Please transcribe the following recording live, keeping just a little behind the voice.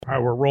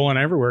we're rolling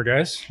everywhere,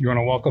 guys. You want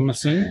to welcome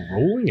us in?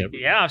 Rolling it.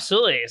 Yeah,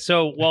 absolutely.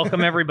 So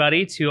welcome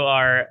everybody to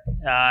our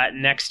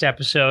next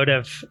episode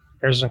of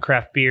Arizona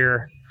Craft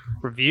Beer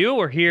Review.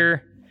 We're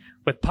here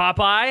with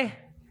Popeye,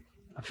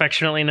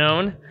 affectionately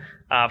known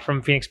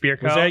from Phoenix Beer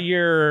Co. Is that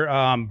your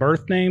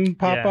birth name,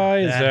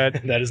 Popeye? Yeah.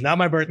 That is not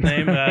my birth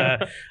name.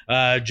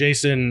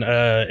 Jason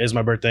is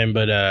my birth name,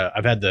 but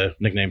I've had the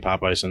nickname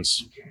Popeye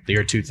since the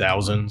year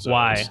 2000. So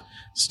Why? it's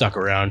stuck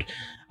around.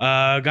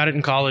 Got it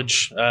in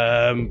college.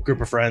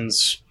 Group of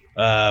friends.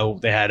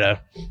 They had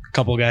a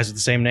couple of guys with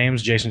the same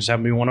names. Jason just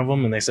happened to be one of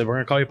them, and they said, "We're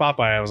gonna call you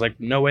Popeye." I was like,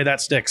 "No way,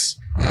 that sticks."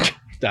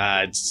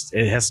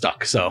 It has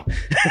stuck. So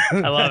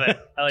I love it.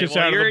 Just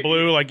out of the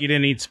blue, like you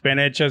didn't eat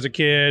spinach as a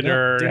kid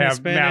or Didn't have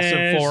spinach,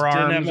 massive forearms.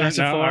 Didn't have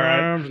massive No, all right.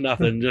 forearms.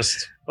 Nothing.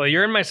 Just Well,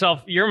 you're in my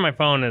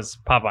phone as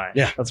Popeye.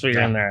 Yeah. That's what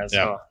you're in there as.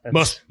 yeah. Well.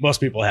 It's- Most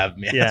people have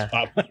me. Yeah. as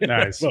Popeye.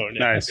 Nice,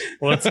 nice.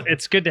 Well,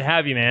 it's good to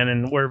have you, man,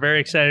 and we're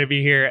very excited to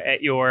be here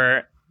at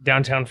your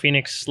downtown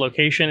Phoenix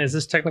location. Is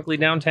this technically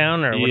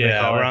downtown, or what do they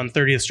Yeah, call we're it? on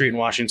 30th Street in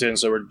Washington,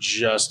 so we're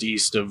just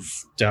east of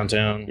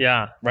downtown.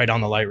 Yeah, Right on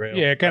the light rail.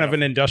 Yeah, kind of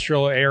an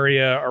industrial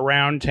area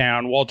around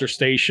town. Walter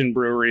Station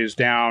Brewery is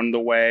down the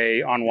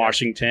way on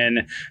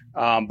Washington.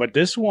 But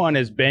this one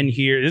has been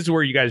here. This is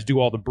where you guys do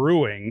all the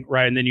brewing,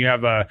 right? And then you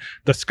have the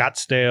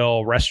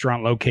Scottsdale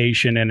restaurant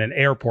location and an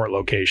airport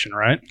location,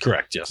 right?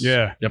 Correct. Yes.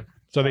 Yeah. Yep.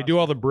 So they do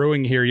all the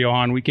brewing here,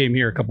 Johan. We came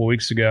here a couple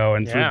weeks ago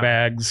and threw Yeah.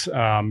 bags.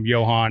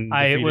 Johan,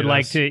 I would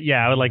like us. to.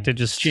 Yeah, I would like to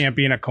just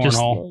champion at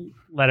cornhole.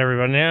 let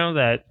everybody know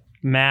that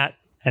Matt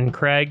and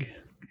Craig,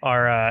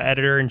 our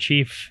editor in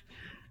chief,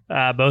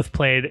 both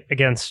played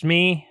against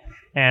me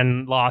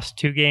and lost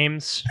 2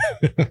 games,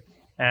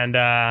 and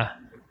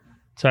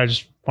so I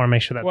just want to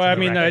make sure that's Well, I on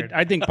the mean, record.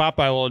 I think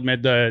Popeye will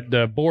admit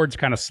the boards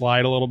kind of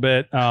slide a little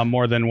bit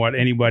more than what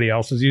anybody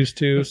else is used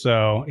to.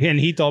 So, and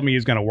he told me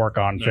he's going to work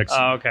on fixing.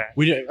 Oh, okay.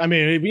 We do, I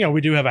mean,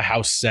 we do have a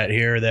house set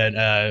here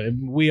that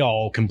we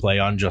all can play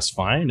on just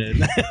fine.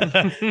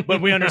 And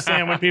but we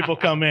understand when people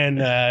come in,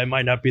 it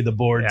might not be the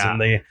boards Yeah.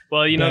 and the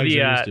Well, you know, bags the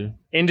they're used to.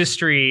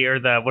 industry or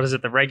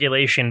the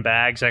regulation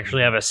bags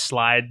actually have a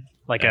slide,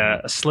 like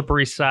a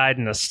slippery side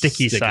and a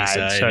sticky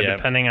side. So yeah.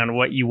 depending on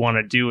what you want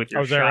to do with your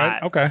Oh, is that shot,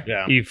 right? Okay.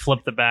 Yeah. you flip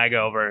the bag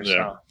over. Yeah.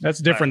 So That's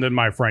different than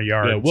my front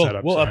yard Yeah,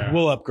 setup.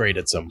 we'll upgrade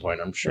at some point,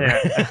 I'm sure.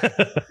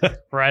 Yeah.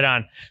 Right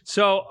on.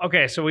 So,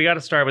 okay, so we got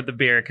to start with the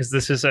beer because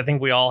this is, I think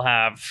we all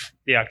have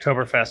the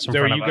Oktoberfest in Is that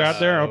front what you of got us.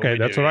 there? Okay, we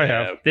that's do, what I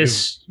yeah. have.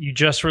 This, you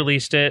just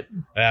released it.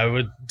 It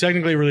would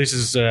technically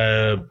releases.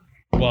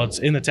 Well, it's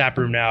in the tap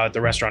room now at the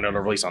restaurant.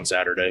 It'll release on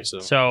Saturday.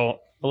 So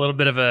A little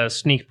bit of a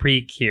sneak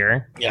peek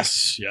here.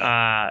 yes,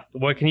 yeah.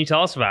 What can you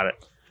tell us about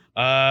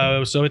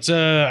it? So it's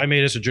I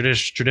made this a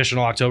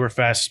traditional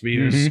Oktoberfest. We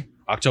use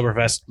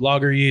Oktoberfest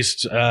lager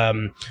yeast.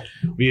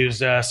 We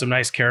used some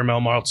nice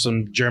caramel malts,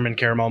 some German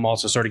caramel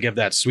malts to sort of give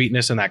that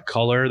sweetness and that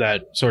color,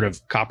 that sort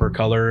of copper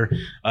color.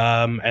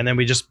 And then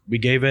we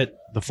gave it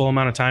the full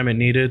amount of time it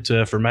needed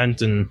to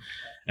ferment, and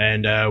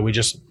we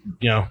just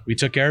we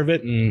took care of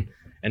it, and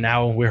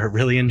now we're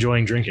really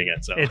enjoying drinking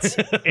it. So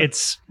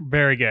It's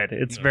very good.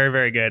 It's very,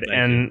 very good.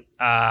 And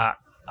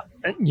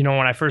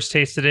when I first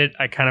tasted it,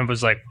 I kind of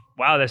was like,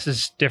 wow, this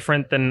is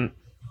different than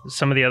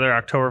some of the other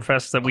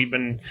Oktoberfests that we've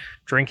been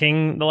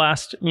drinking the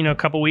last,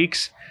 couple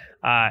weeks.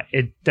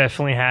 It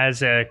definitely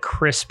has a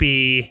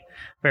crispy,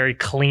 very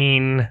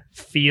clean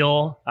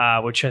feel,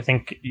 which I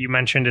think you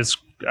mentioned is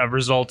a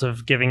result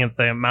of giving it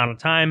the amount of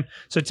time.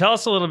 So tell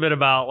us a little bit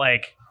about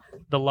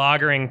the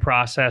lagering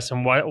process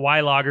and why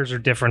lagers are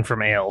different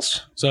from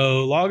ales.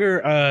 So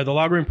the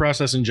lagering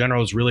process in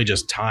general is really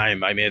just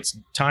time. I mean, it's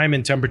time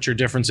and temperature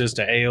differences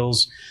to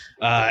ales.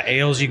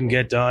 Ales you can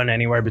get done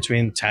anywhere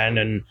between 10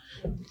 and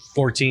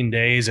 14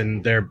 days,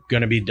 and they're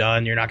going to be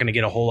done. You're not going to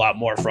get a whole lot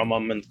more from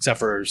them, except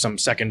for some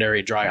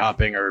secondary dry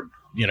hopping or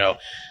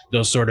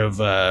those sort of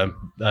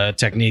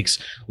techniques.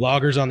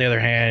 Lagers, on the other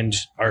hand,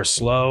 are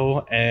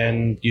slow,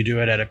 and you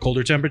do it at a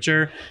colder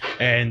temperature,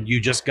 and you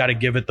just got to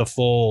give it the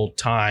full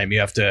time. You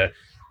have to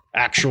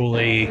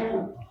actually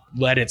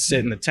let it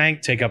sit in the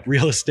tank, take up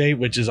real estate,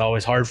 which is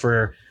always hard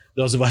for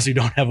those of us who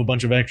don't have a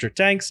bunch of extra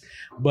tanks.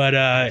 But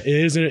it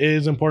is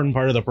an important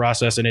part of the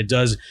process, and it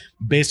does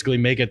basically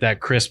make it that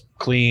crisp,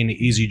 clean,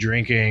 easy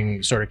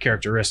drinking sort of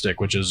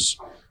characteristic, which is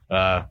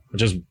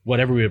what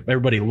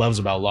everybody loves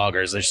about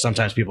lagers. There's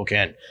sometimes people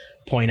can't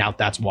point out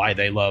that's why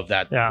they love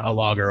that a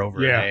lager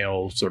over an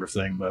ale sort of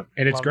thing. But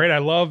And it's great. I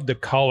love the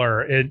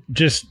color. It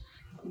just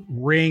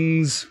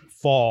rings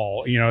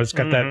fall. It's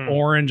got that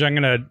orange. I'm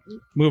going to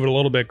move it a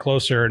little bit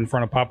closer in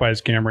front of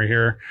Popeye's camera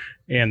here.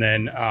 And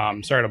then,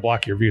 sorry to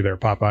block your view there,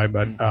 Popeye,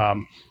 but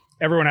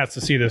everyone has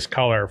to see this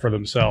color for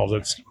themselves.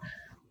 It's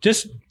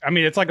just,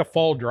 it's like a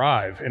fall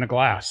drive in a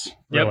glass.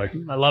 Really.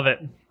 Yep. I love it.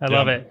 I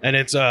love it. And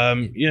it's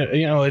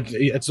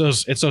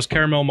it's those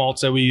caramel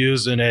malts that we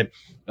use in it.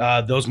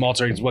 Those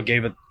malts are what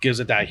gives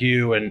it that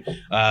hue and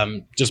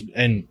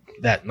and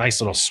that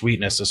nice little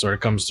sweetness that sort of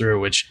comes through,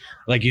 which,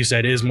 like you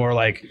said, is more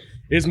like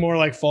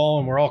fall,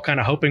 and we're all kind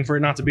of hoping for it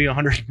not to be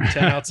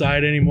 110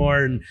 outside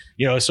anymore. And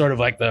it's sort of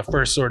like the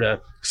first sort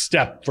of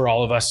step for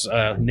all of us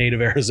native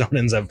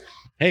Arizonans of,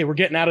 hey, we're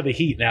getting out of the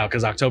heat now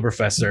because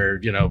Oktoberfests are,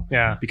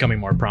 becoming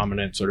more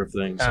prominent sort of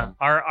thing. So.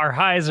 Our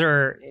highs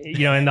are,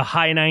 in the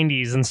high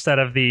 90s instead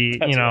of the,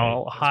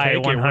 high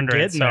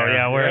 100s.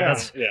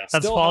 So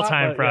that's fall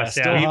time for us.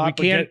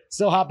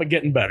 Still hot, but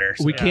getting better.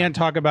 So. We can't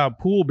talk about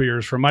pool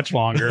beers for much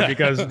longer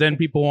because then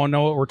people won't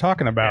know what we're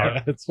talking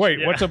about.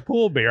 What's a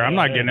pool beer? I'm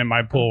not getting in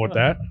my pool with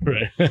that.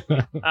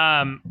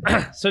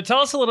 Right. So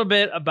tell us a little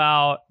bit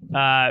about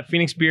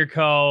Phoenix Beer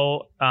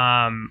Co.,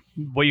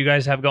 what you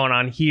guys have going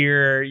on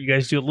here. You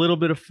guys do a little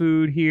bit of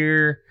food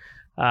here.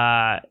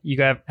 You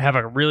guys have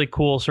a really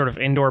cool sort of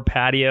indoor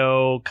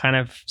patio kind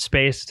of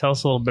space. Tell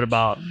us a little bit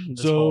about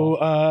this.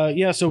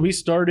 So we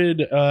started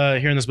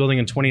here in this building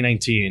in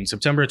 2019.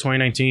 September of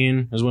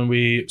 2019 is when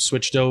we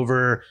switched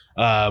over.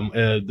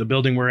 The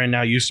building we're in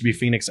now used to be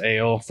Phoenix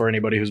Ale for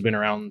anybody who's been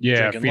around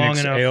drinking Phoenix long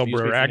enough. Ale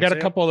brewery. I got a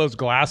couple of those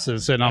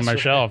glasses sitting on my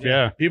shelf.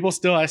 Yeah.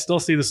 I still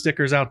see the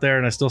stickers out there,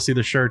 and I still see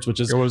the shirts, which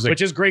is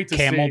great to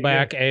see.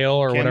 Camelback Ale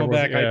or whatever.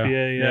 Camelback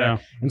IPA, yeah.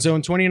 And so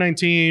in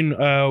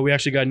 2019, we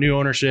actually got new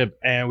ownership,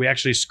 and we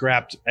actually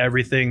scrapped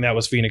everything that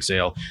was Phoenix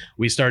Ale.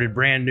 We started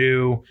brand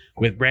new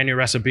with brand new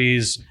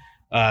recipes,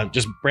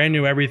 just brand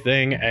new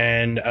everything.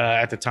 And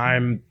at the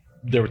time,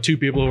 there were two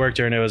people who worked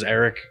here, and it was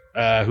Eric,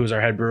 who's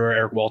our head brewer,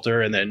 Eric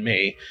Walter, and then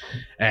me.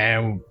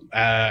 And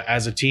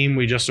as a team,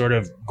 we just sort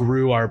of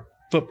grew our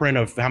footprint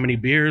of how many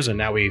beers, and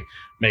now we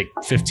make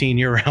 15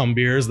 year-round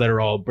beers that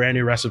are all brand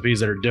new recipes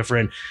that are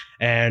different.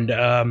 And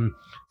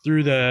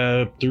through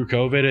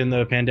COVID and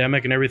the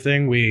pandemic and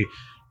everything, we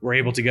were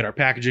able to get our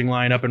packaging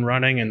line up and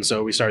running. And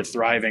so we started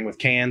thriving with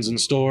cans in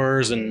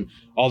stores and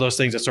all those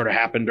things that sort of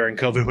happened during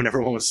COVID when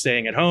everyone was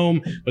staying at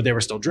home, but they were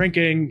still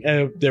drinking.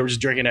 They were just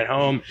drinking at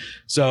home.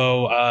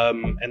 So,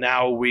 and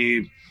now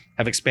we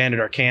have expanded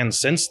our cans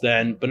since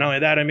then. But not only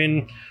that, I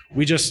mean,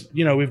 we just,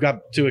 we've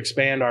got to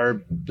expand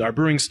our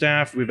brewing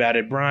staff. We've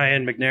added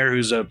Brian McNair,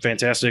 who's a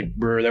fantastic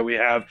brewer that we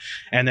have.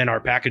 And then our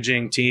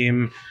packaging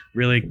team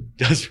really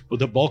does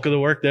the bulk of the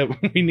work that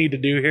we need to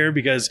do here,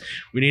 because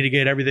we need to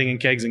get everything in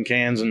kegs and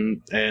cans,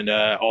 and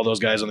all those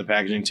guys on the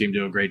packaging team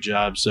do a great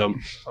job. So,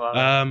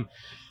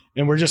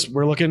 and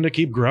we're looking to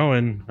keep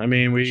growing. I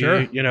mean,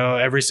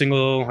 every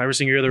single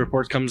year the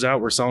report comes out,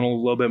 we're selling a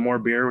little bit more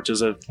beer, which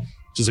is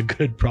a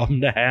good problem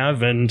to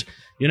have. And,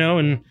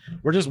 and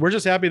we're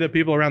just happy that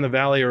people around the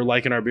valley are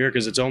liking our beer,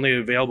 because it's only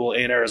available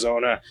in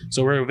Arizona.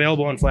 So we're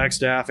available in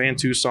Flagstaff and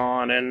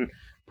Tucson and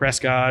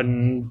Prescott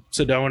and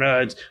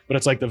Sedona. But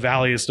it's like the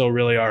valley is still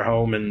really our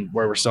home and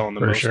where we're selling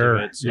the most of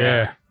it. So,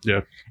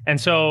 yeah. And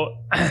so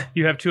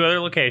you have two other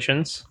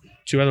locations.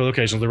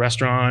 The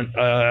restaurant,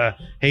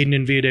 Hayden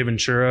and Via de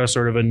Ventura,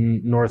 sort of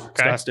in North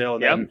Scottsdale,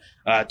 and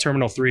then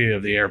Terminal 3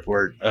 of the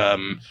airport.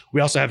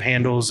 We also have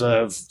handles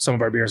of some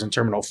of our beers in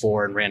Terminal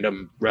 4 and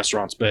random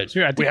restaurants. But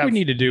I think we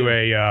need to do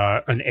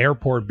an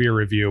airport beer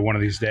review one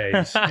of these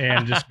days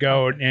and just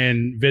go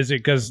and visit,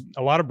 because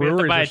a lot of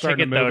breweries are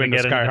starting to move into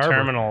Sky Harbor.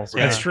 Terminals.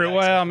 That's true. Yeah.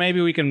 Well,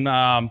 maybe we can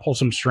pull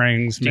some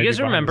strings. Do you guys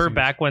remember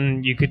back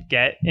when you could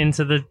get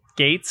into the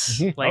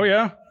gates? Oh,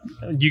 yeah.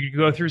 You could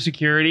go through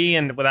security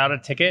and without a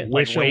ticket,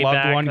 wish a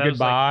loved one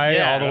goodbye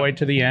all the way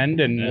to the end,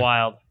 and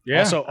wild.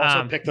 Yeah. Also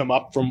pick them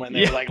up from when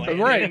they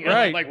were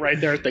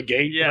right there at the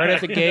gate. Yeah. Right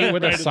at the gate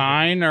with a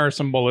sign or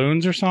some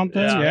balloons or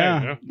something.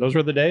 Yeah. Those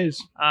were the days.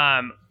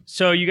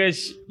 So you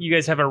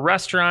guys have a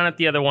restaurant at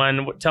the other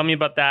one. Tell me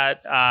about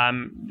that.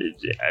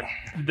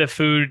 The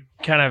food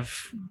kind of.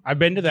 I've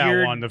been to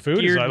that one. The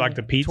food is like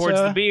the pizza towards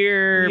the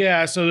beer.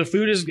 Yeah. So the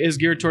food is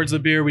geared towards the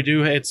beer. We do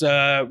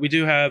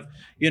have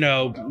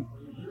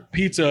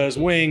pizzas,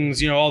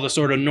 wings, all the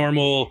sort of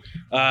normal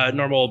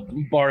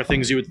bar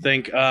things you would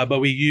think. But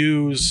we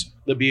use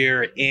the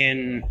beer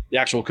in the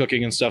actual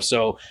cooking and stuff.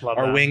 So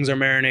our wings are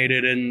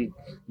marinated in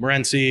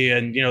Morenci,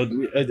 and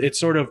it's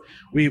sort of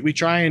we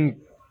try and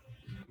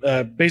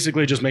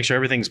basically just make sure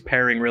everything's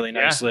pairing really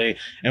nicely,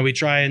 and we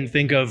try and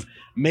think of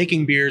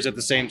making beers at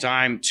the same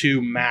time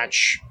to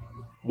match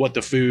what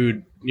the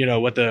food,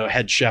 what the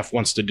head chef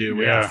wants to do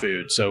with our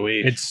food. So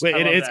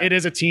it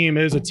is a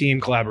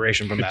team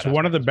collaboration from that. It's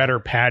one of the better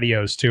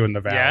patios too in the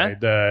valley.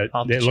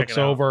 It looks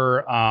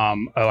over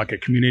like a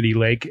community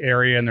lake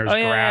area, and there's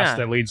grass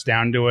that leads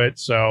down to it.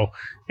 So,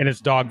 and it's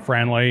dog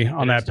friendly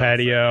on that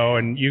patio.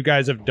 And you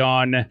guys have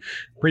done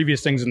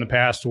previous things in the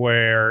past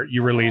where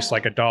you release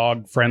like a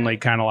dog friendly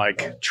kind of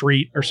like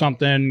treat or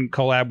something,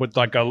 collab with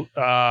like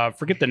a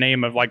forget the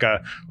name of like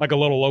a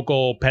little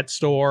local pet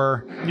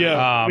store.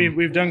 Yeah,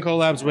 we've done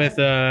collabs with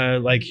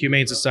like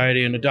Humane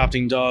Society and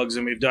Adopting Dogs,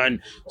 and we've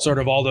done sort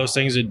of all those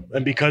things.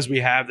 And because we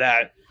have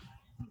that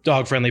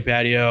dog friendly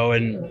patio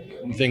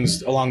and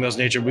things along those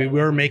nature, we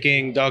were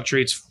making dog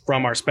treats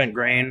from our spent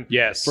grain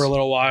for a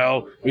little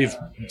while. We've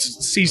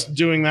ceased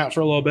doing that for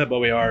a little bit, but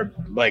we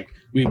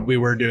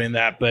were doing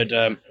that. But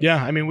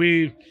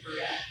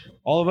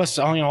all of us,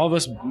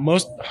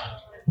 most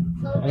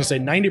I'm gonna say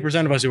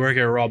 90% of us who work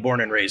here are all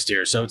born and raised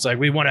here. So it's like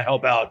we want to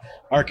help out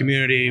our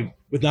community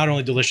with not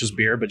only delicious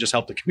beer, but just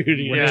help the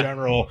community in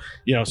general.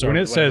 You know, so when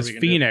it says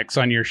Phoenix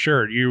on your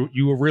shirt,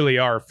 you really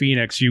are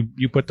Phoenix. You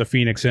put the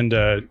Phoenix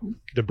into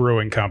the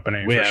brewing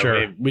company for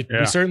sure. We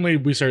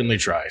certainly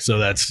try. So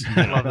that's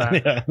love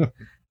that.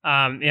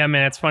 Yeah,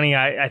 man, it's funny.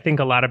 I think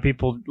a lot of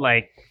people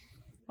like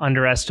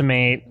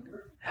underestimate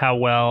how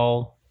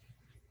well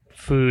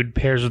food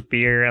pairs with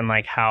beer and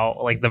like how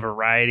like the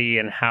variety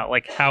and how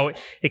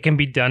it can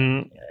be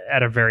done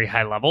at a very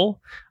high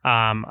level.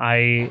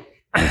 I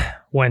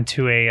went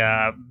to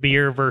a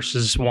beer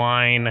versus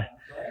wine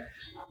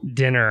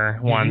dinner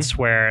once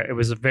where it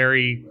was a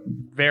very,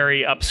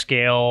 very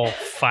upscale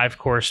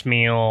 5-course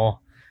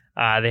meal.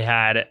 They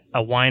had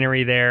a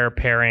winery there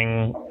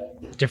pairing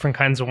different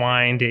kinds of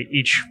wine to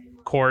each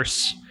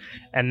course.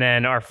 And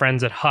then our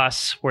friends at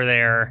Huss were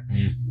there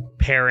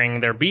pairing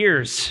their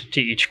beers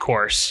to each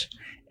course.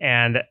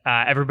 And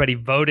everybody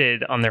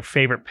voted on their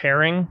favorite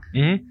pairing.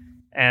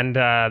 And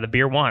the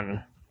beer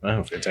won.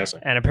 Oh,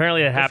 fantastic! And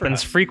apparently it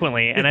happens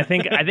frequently. And I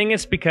think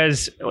it's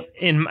because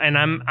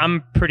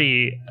I'm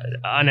pretty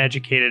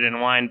uneducated in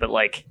wine, but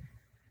like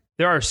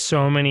there are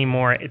so many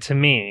more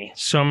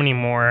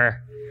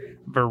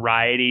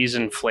varieties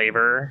and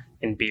flavor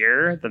in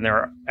beer than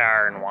there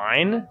are in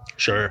wine.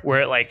 Sure.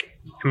 Where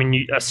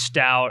a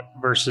stout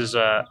versus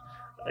a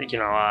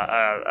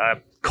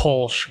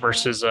Kolsch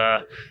versus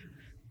a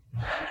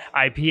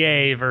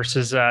IPA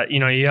versus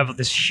you have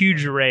this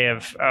huge array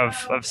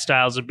of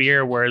styles of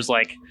beer, whereas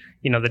like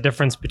the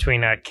difference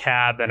between a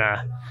cab and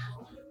a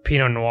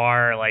Pinot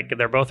Noir, like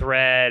they're both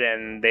red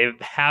and they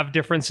have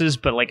differences,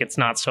 but like it's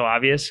not so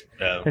obvious.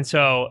 Yeah. And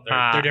so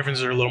their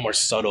differences are a little more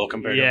subtle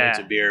compared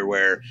to beer,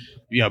 where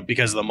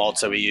because of the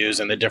malts that we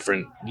use and the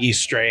different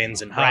yeast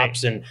strains and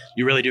hops, and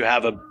you really do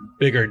have a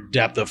bigger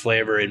depth of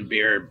flavor in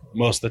beer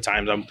most of the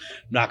times. I'm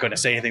not going to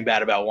say anything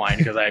bad about wine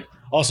because I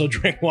also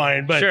drink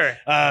wine, but sure.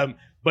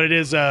 But it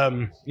is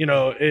not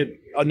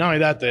only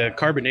that, the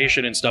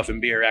carbonation and stuff in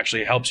beer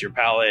actually helps your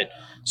palate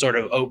sort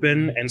of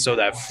open, and so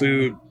that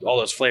food, all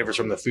those flavors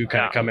from the food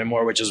kind of come in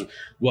more, which is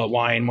what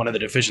wine, one of the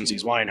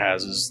deficiencies wine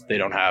has is they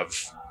don't have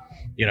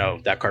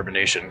that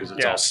carbonation because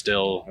it's all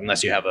still,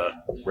 unless you have a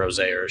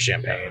rosé or a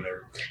champagne.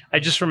 Or I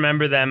just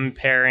remember them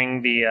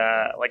pairing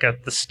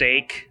the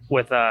steak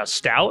with a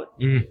stout.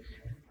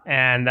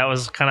 And that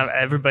was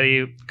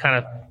everybody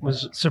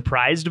was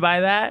surprised by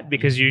that,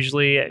 because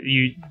usually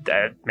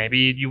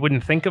maybe you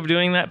wouldn't think of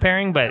doing that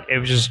pairing, but it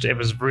was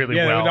really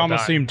well done. It would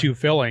almost seem too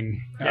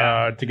filling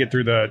to get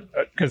through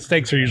because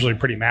steaks are usually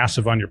pretty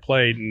massive on your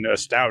plate, and a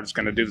stout is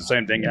going to do the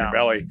same thing in your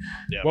belly.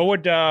 Yeah. What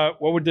would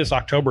this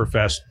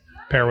Oktoberfest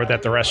pair with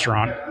at the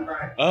restaurant?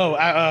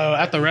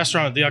 At the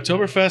restaurant, the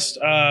Oktoberfest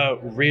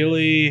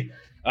really.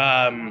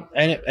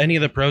 Any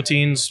of the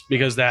proteins,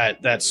 because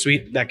that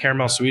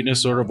caramel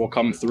sweetness sort of will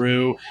come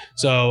through.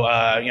 So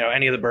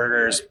any of the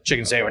burgers,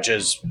 chicken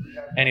sandwiches,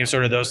 any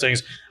sort of those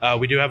things.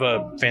 We do have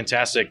a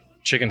fantastic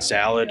chicken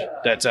salad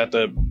that's at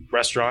the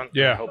restaurant.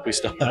 Yeah, I hope we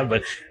still have,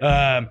 but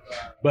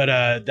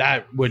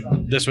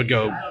this would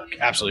go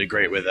absolutely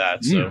great with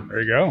that. So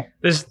there you go.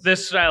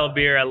 This style of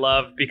beer I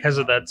love because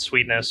of that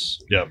sweetness.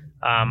 Yeah.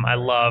 I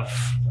love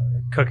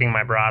cooking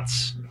my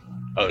brats.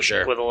 Oh,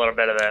 sure. With a little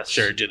bit of this.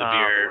 Sure, do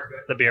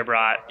the beer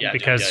brat,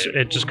 because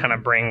it just kind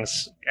of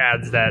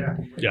adds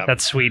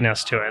that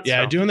sweetness to it.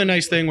 Yeah, doing the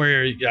nice thing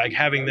where you're like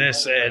having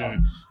this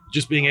and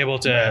just being able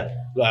to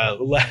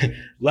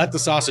let the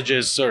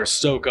sausages sort of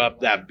soak up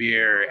that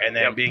beer, and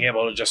then being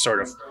able to just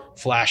sort of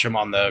flash them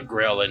on the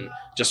grill and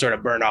just sort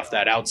of burn off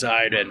that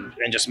outside and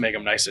just make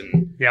them nice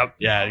and get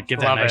that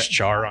nice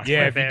char on.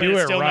 Yeah, if you do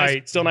it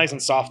right, still nice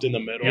and soft in the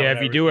middle. Yeah,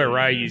 if you do it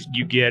right,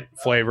 you get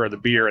flavor of the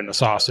beer and the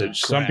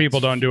sausage. Correct. Some people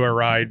don't do it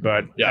right,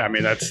 but I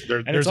mean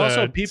there's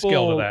also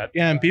skill to that.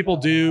 Yeah, and people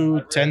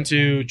do tend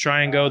to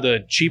try and go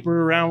the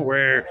cheaper route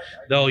where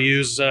they'll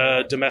use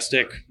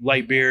domestic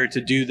light beer to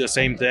do the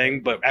same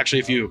thing, but actually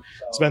if you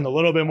spend a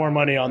little bit more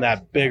money on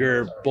that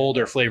bigger,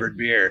 bolder flavored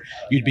beer,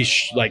 you'd be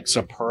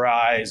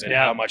surprised at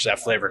how much that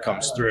flavor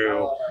comes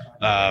through.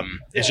 I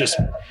just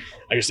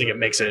think it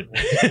makes it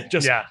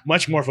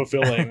much more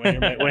fulfilling when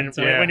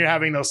you're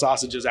having those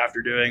sausages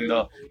after doing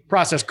the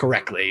process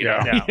correctly. You know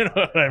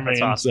what I mean?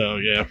 That's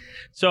awesome.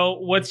 So So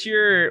what's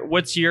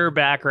your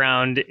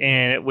background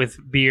with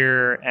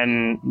beer,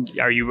 and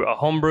are you a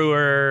home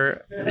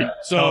brewer?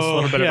 Tell us a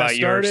little bit about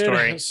your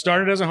story.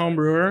 Started as a home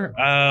brewer,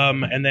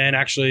 and then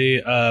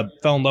actually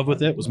fell in love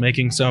with it. Was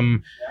making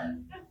some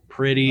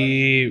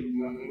pretty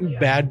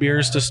bad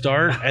beers to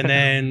start, and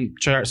then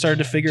started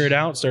to figure it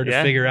out. To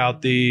figure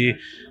out the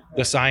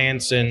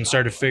science and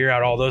started to figure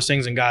out all those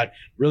things and got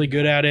really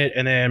good at it.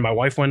 And then my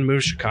wife went and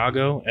moved to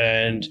Chicago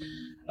and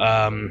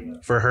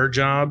for her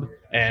job,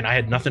 and I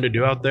had nothing to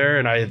do out there.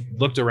 And I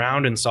looked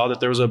around and saw that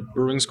there was a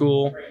brewing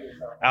school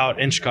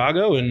out in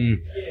Chicago, and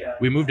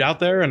we moved out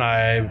there, and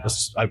I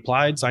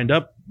applied, signed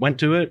up, went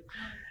to it.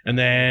 And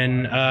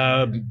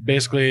then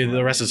basically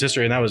the rest is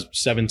history. And that was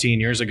 17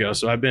 years ago.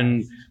 So I've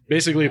been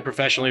basically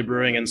professionally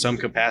brewing in some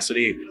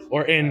capacity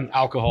or in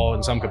alcohol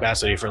in some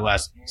capacity for the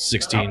last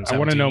 16, I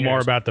want to know years. more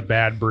about the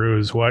bad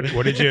brews. What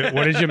did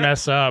you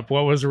mess up?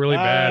 What was really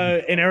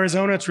bad? In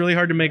Arizona, it's really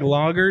hard to make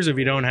lagers if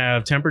you don't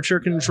have temperature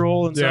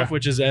control and stuff,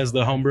 which is, as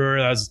the home brewer,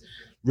 that's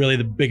really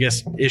the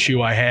biggest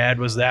issue I had.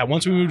 Was that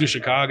once we moved to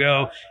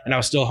Chicago and I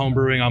was still home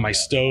brewing on my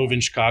stove in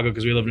Chicago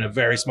because we lived in a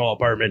very small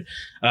apartment,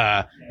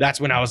 that's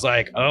when I was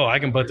like, oh, I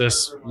can put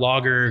this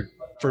lager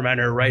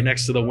fermenter right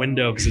next to the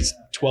window because it's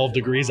 12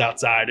 degrees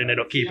outside and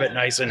it'll keep it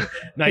nice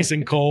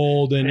and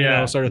cold and you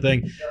know, sort of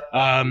thing.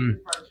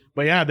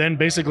 But yeah, then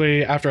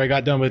basically after I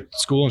got done with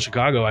school in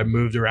Chicago, I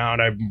moved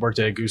around. I worked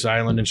at Goose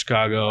Island in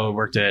Chicago,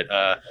 worked at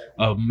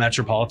a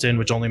Metropolitan,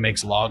 which only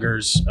makes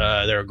lagers.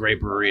 They're a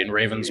great brewery in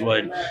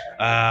Ravenswood.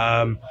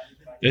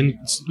 And,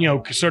 you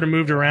know, sort of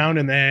moved around.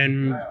 And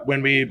then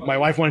when my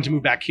wife wanted to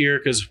move back here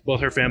because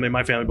both her family and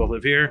my family both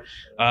live here,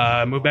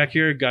 moved back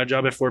here, got a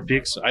job at Fort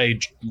Peaks. I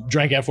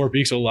drank at Fort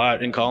Peaks a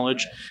lot in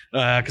college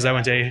because I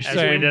went to ASU. As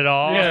we did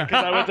all. Yeah,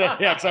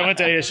 because I went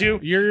to ASU.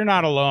 You're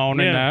not alone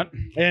in that.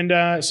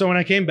 And so when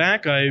I came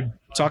back, I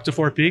talked to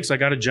Fort Peaks. I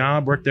got a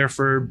job, worked there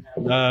for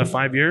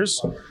 5 years.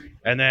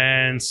 And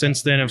then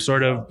since then, I've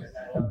sort of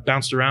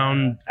bounced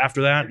around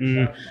after that.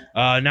 And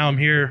now I'm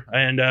here.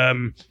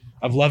 And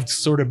I've loved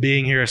sort of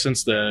being here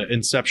since the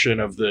inception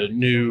of the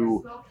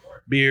new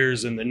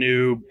beers and the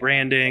new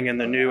branding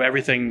and the new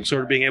everything,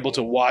 sort of being able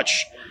to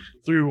watch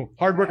through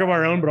hard work of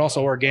our own, but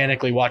also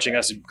organically watching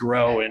us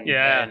grow and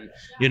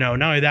you know,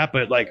 not only that,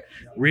 but like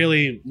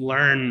really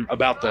learn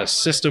about the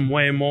system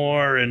way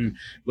more and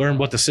learn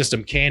what the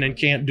system can and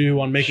can't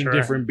do on making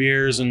different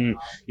beers and,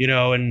 you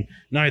know, and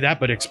not only that,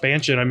 but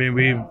expansion. I mean,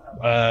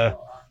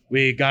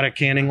 we got a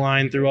canning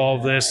line through all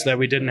of this that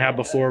we didn't have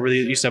before.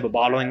 We used to have a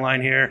bottling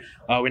line here.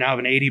 We now have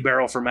an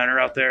 80-barrel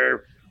fermenter out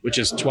there, which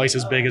is twice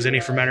as big as any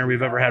fermenter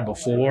we've ever had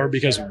before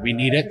because we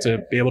need it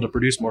to be able to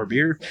produce more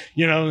beer,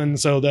 you know. And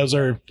so those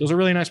are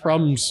really nice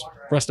problems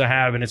for us to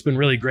have, and it's been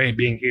really great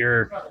being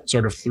here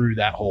sort of through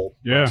that whole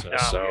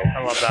process. So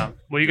I love that.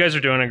 Well, you guys are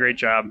doing a great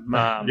job.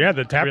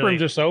 The tap room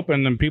just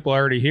opened and people are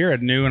already here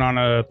at noon on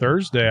a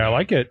Thursday. I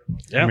like it.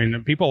 I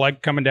mean, people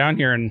like coming down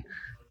here and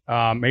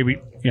maybe,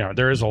 you know,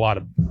 there is a lot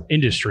of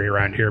industry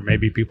around here.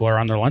 Maybe people are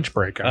on their lunch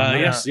break.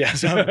 Yes.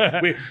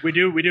 we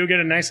do get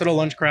a nice little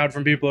lunch crowd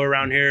from people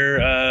around here.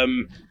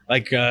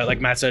 Like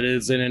Matt said,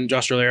 it's an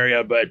industrial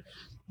area, but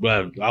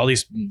all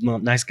these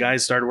nice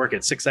guys started work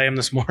at 6 a.m.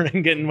 this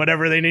morning, getting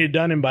whatever they needed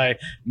done, and by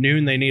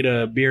noon they need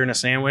a beer and a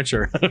sandwich,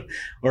 or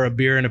or a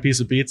beer and a piece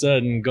of pizza,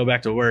 and go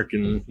back to work,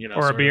 and you know,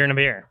 or a beer and a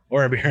beer,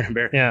 or a beer and a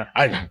beer.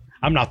 Yeah,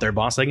 I'm not their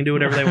boss. They can do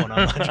whatever they want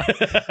on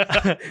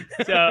lunch.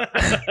 So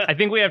I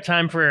think we have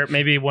time for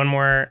maybe one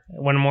more,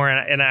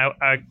 and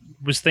I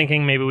was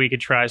thinking maybe we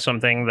could try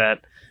something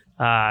that,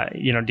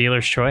 you know,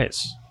 Dealer's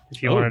Choice.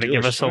 If you wanted to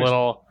give us a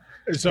little.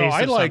 So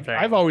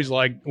I've always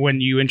liked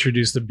when you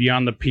introduced the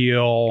Beyond the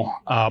Peel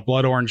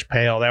Blood Orange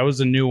Pale. That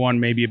was a new one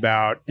maybe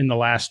about in the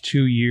last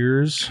 2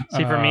 years.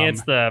 See, for me,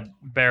 it's the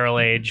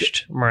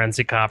barrel-aged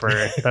Morenci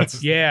Copper.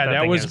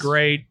 That was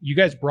great. You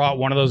guys brought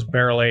one of those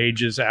barrel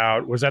ages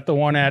out. Was that the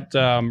one at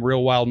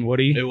Real Wild and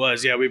Woody? It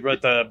was, yeah. We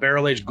brought the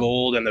barrel-aged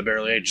gold and the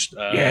barrel-aged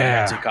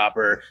Morenci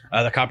Copper.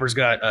 The Copper's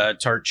got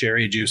tart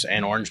cherry juice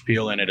and orange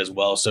peel in it as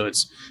well. So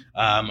it's,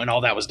 and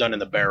all that was done in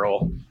the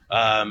barrel.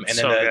 And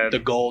then the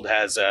gold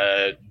has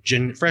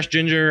fresh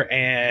ginger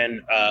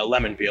and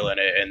lemon peel in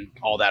it, and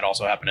all that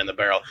also happened in the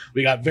barrel.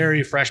 We got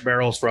very fresh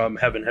barrels from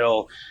Heaven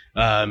Hill,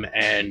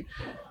 and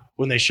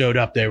when they showed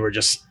up, they were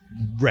just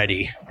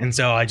ready. And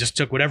so I just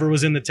took whatever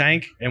was in the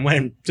tank and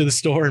went to the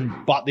store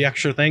and bought the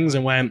extra things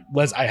and went,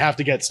 I have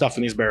to get stuff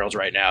in these barrels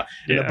right now.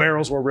 And the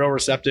barrels were real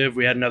receptive.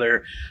 We had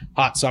another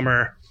hot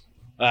summer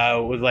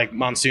with like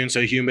monsoon,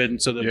 so humid,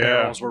 and so the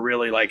barrels were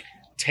really like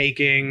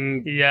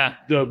taking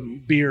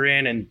the beer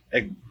in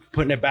and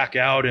putting it back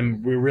out,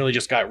 and we really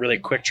just got really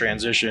quick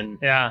transition,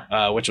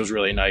 which was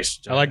really nice.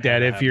 I like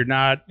that. If you're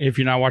not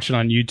watching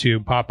on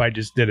YouTube, Popeye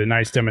just did a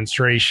nice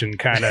demonstration,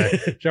 kind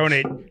of showing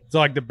it. It's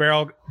like the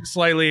barrel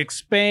slightly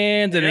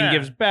expands and then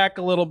gives back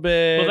a little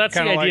bit. Well, that's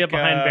the idea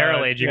behind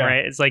barrel aging,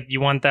 right? It's like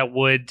you want that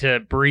wood to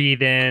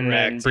breathe in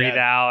and breathe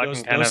out.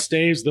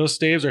 Those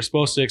staves are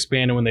supposed to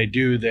expand, and when they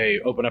do, they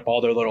open up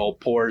all their little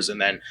pores, and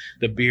then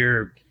the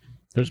beer.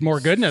 There's more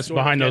goodness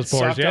behind those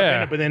pores,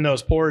 But then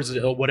those pores,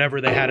 whatever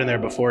they had in there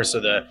before, so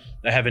the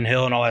Heaven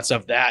Hill and all that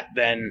stuff, that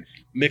then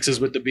mixes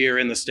with the beer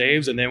in the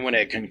staves, and then when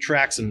it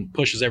contracts and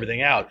pushes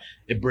everything out,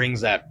 it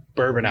brings that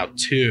bourbon out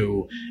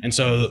too, and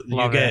so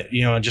you get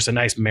just a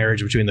nice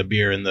marriage between the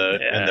beer and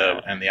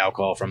the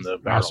alcohol from the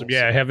barrels. Awesome.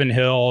 Yeah, Heaven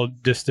Hill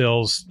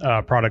distills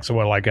products of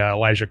like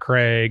Elijah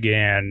Craig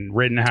and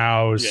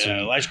Rittenhouse.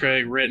 Yeah, Elijah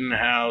Craig,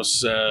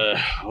 Rittenhouse.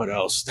 What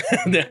else?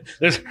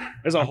 there's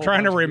a I'm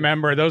trying to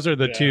remember. Those are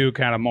the two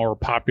kind of more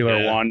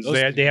popular ones.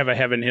 They have a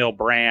Heaven Hill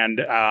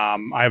brand.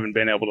 I haven't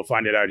been able to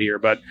find it out here,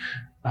 but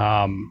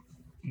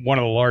one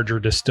of the larger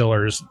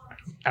distillers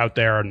out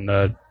there in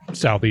the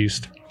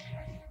Southeast.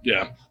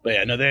 Yeah, but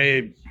yeah, no,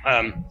 they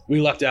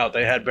we lucked out.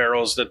 They had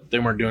barrels that they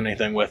weren't doing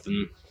anything with,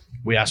 and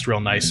we asked real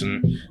nice.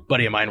 And a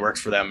buddy of mine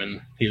works for them,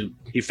 and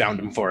he found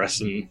them for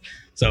us, and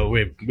so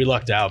we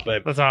lucked out.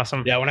 But That's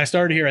awesome. yeah, when I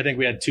started here, I think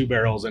we had 2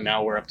 barrels, and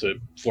now we're up to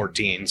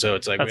 14. So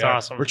it's like That's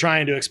awesome. We're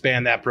trying to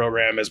expand that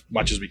program as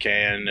much as we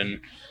can,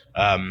 and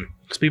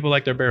because people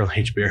like their barrel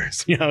aged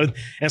beers, and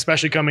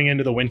especially coming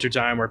into the winter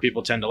time where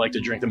people tend to like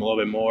to drink them a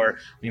little bit more.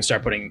 We can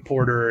start putting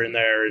porter in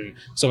there and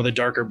some of the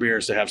darker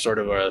beers to have sort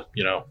of a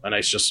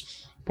nice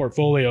just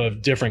portfolio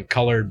of different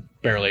colored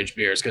barrel aged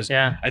beers. Because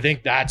I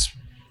think that's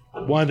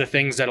one of the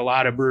things that a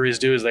lot of breweries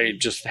do is they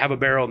just have a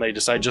barrel and they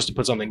decide just to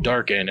put something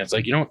dark in. It's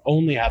like you don't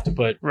only have to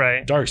put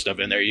dark stuff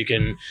in there. You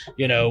can,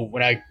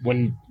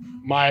 when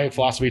my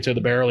philosophy to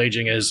the barrel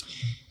aging is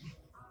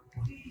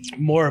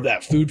more of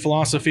that food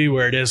philosophy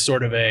where it is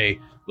sort of a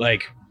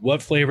like,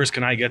 what flavors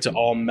can I get to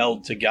all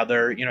meld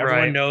together?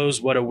 Everyone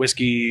knows what a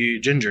whiskey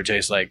ginger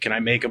tastes like. Can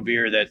I make a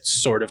beer that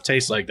sort of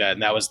tastes like that?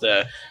 And that was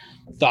the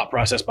thought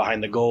process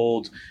behind the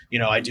Gold.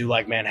 I do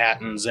like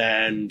Manhattans,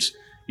 and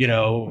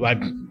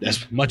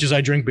as much as I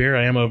drink beer,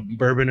 I am a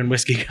bourbon and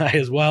whiskey guy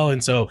as well.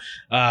 And so,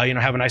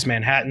 have a nice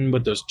Manhattan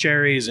with those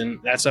cherries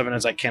and that stuff. And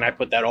it's like, can I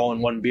put that all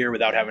in one beer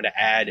without having to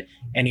add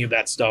any of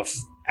that stuff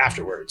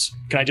afterwards?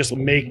 Can I just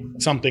make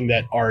something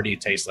that already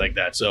tastes like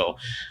that? So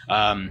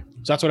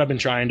that's what I've been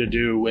trying to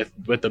do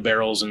with the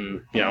barrels,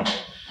 and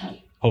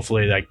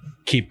hopefully I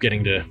keep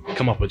getting to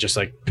come up with just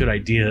like good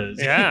ideas.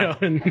 Yeah.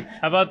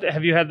 How about,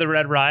 have you had the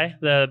red rye,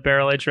 the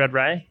barrel aged red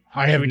rye?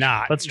 I have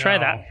not. Let's try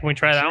that. Can we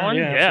try that one?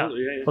 Yeah.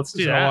 Let's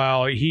do so that.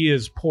 While he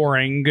is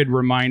pouring, good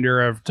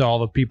reminder to all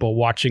the people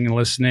watching and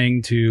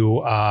listening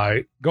to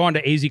go on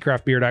to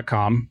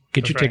azcraftbeer.com.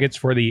 Get your tickets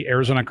for the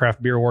Arizona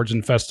Craft Beer Awards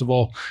and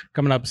Festival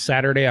coming up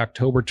Saturday,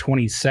 October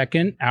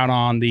 22nd, out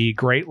on the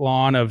great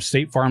lawn of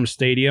State Farm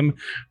Stadium.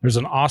 There's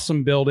an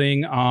awesome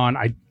building on,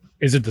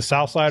 is it the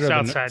south side?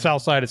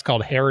 South side. It's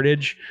called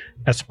Heritage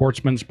at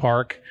Sportsman's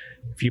Park.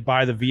 If you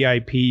buy the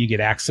VIP, you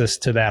get access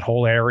to that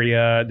whole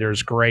area.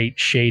 There's great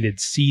shaded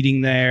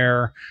seating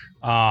there.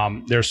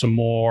 There's some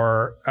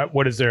more,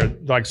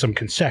 like some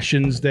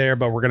concessions there,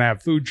 but we're going to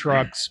have food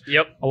trucks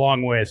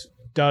along with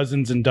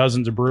dozens and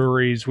dozens of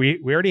breweries. We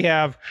already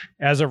have,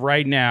 as of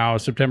right now,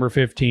 September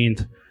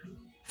 15th,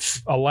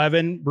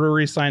 11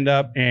 breweries signed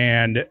up,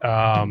 and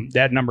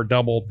that number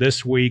doubled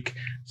this week.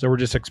 So we're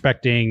just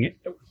expecting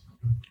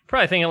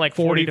probably thinking like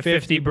 40 to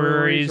 50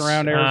 breweries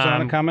around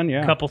Arizona coming.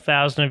 Yeah. A couple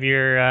thousand of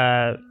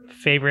your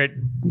favorite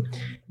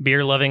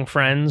beer loving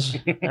friends.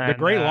 The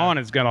Great Lawn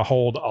is going to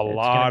hold a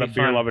lot of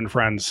beer loving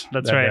friends.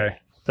 That's right. Day.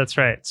 That's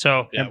right.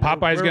 So, and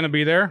Popeye's going to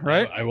be there,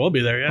 right? I will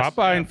be there. Yes.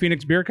 Popeye and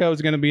Phoenix Beer Co.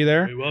 is going to be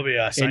there. We will be.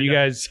 And you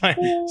guys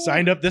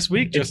signed up this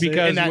week just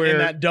because we're in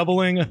that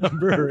doubling of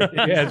brewery.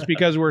 Yeah, it's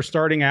because we're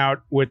starting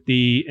out with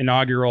the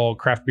inaugural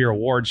Craft Beer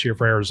Awards here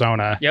for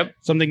Arizona. Yep.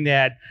 Something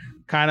that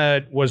kind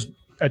of was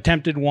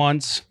attempted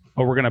once,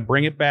 but we're going to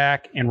bring it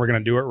back and we're going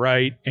to do it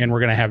right. And we're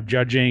going to have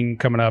judging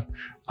coming up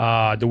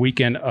the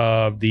weekend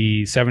of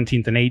the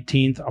 17th and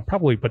 18th. I'll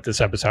probably put this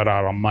episode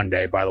out on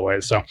Monday, by the way.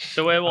 So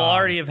it will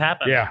already have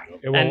happened. Yeah,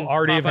 it will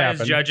already have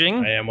happened. Is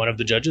judging. I am one of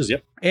the judges.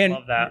 Yep. And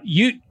love that.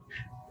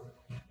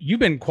 You've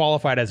been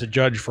qualified as a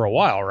judge for a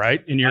while,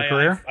 right? In your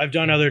career? I've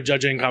done other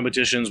judging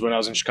competitions when I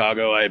was in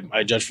Chicago.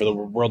 I judged for the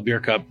World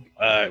Beer Cup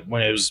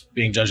when it was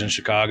being judged in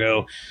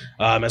Chicago,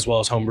 as well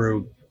as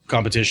homebrew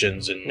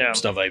competitions and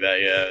stuff like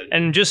that. Yeah.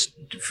 And just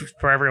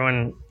for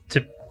everyone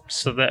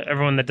so that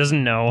everyone that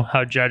doesn't know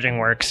how judging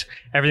works,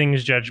 everything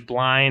is judged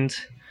blind.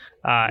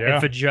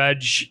 If a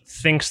judge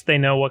thinks they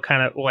know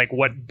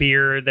what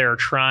beer they're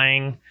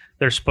trying,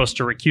 they're supposed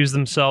to recuse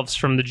themselves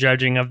from the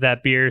judging of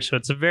that beer. So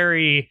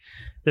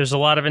there's a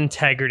lot of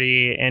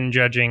integrity in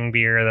judging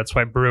beer. That's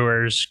why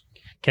brewers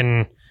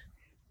can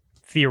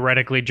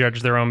theoretically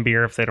judge their own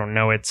beer if they don't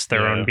know it's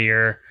their own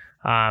beer.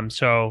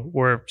 So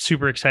we're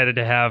super excited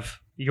to have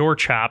your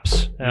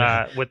chops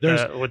with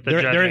the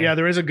judging.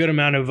 There is a good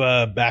amount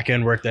of back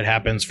end work that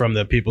happens from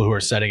the people who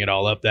are setting it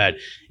all up, that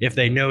if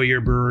they know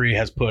your brewery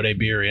has put a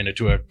beer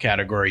into a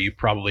category, you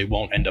probably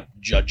won't end up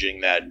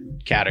judging that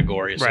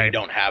category, so you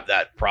don't have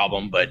that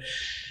problem. But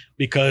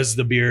because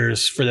the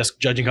beers for this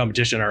judging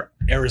competition are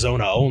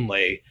Arizona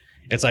only,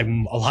 it's like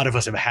a lot of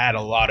us have had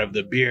a lot of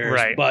the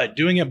beers, but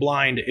doing it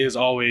blind is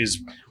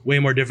always way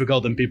more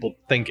difficult than people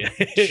think it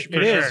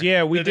is.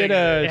 Yeah, we did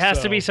it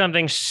has to be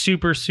something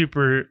super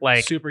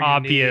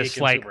obvious,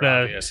 like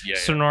the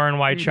Sonoran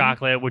white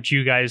chocolate, which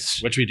you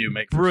guys we do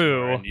make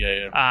brew.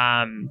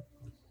 I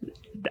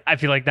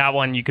feel like that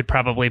one you could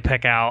probably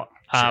pick out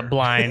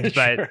blind,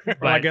 but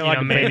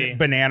maybe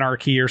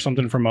Bananarchy or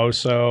something from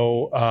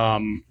Oso.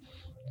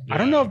 I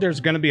don't know if there's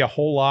going to be a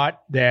whole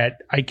lot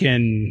that I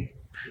can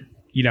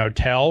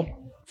tell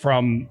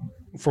from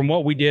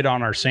what we did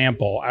on our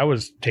sample. I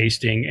was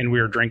tasting and we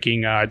were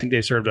drinking, I think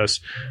they served us,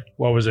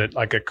 what was it,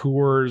 like a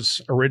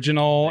Coors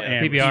Original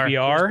and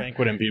PBR.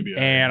 Banquet and PBR.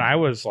 And I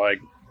was like,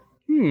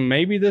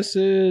 maybe this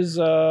is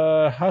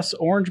Huss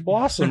Orange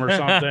Blossom or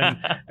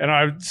something. And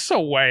I was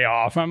so way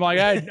off. I'm like,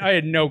 I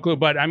had no clue.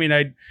 But I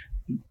mean,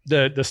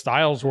 the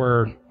styles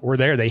were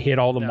there. They hit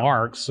all the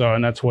marks. So,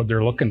 and that's what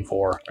they're looking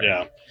for.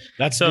 Yeah.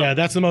 That's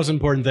the most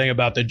important thing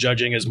about the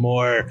judging is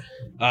more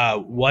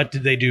what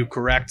did they do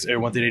correct or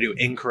what did they do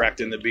incorrect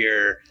in the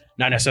beer,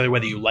 not necessarily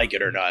whether you like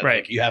it or not.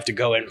 Right. Like you have to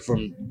go in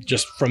from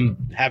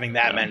having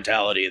that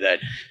mentality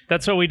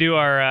that's what we do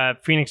our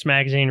Phoenix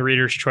Magazine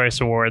Reader's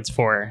Choice Awards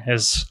for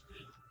is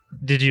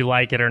did you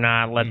like it or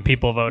not? Let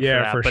people vote for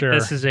that. For but sure.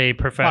 This is a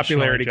professional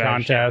Popularity judge.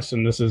 contest,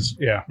 and this is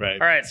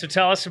right. All right, so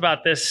tell us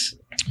about this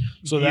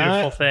So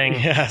beautiful thing.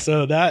 Yeah,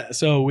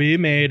 so we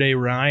made a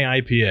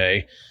rye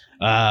IPA,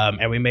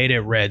 and we made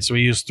it red. So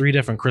we used 3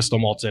 different crystal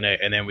malts in it,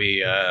 and then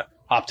we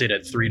hopped it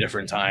at 3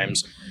 different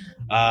times.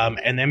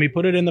 And then we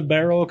put it in the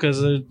barrel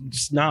because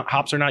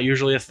hops are not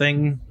usually a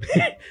thing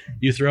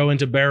you throw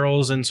into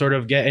barrels and sort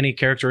of get any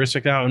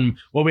characteristic out. And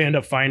what we end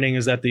up finding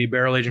is that the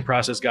barrel aging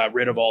process got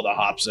rid of all the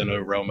hops and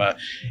aroma,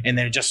 and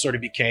then it just sort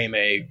of became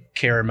a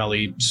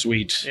caramelly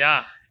sweet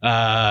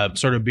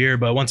sort of beer.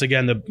 But once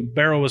again, the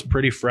barrel was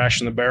pretty fresh,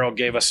 and the barrel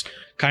gave us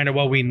kind of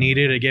what we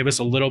needed. It gave us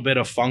a little bit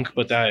of funk,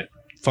 but that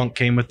funk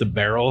came with the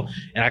barrel,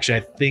 and actually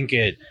I think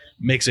it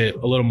makes it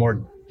a little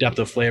more depth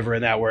of flavor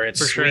in that where it's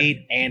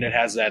sweet and it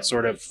has that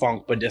sort of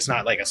funk, but it's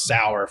not like a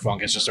sour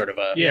funk. It's just sort of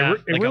a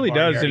it like really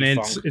does, and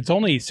funk. it's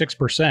only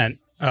 6%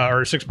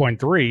 or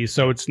 6.3,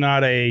 so it's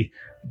not a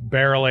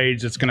barrel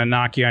age that's going to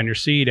knock you on your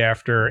seat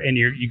after, and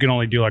you can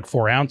only do like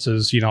 4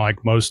 ounces. You know,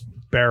 like most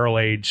barrel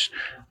aged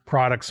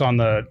products on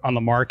the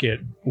market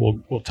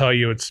will tell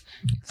you it's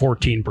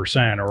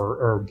 14%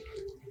 or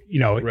you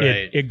know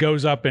it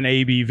goes up in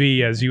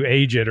ABV as you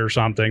age it or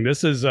something.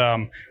 This is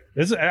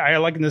I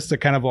liken this to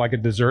kind of like a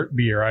dessert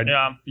beer. I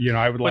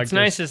would like. What's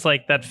nice is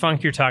like that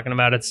funk you're talking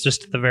about. It's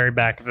just at the very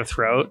back of the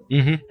throat,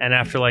 and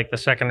after like the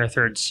second or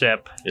third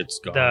sip, it's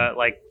gone.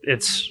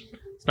 It's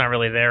not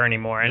really there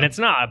anymore, and it's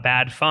not a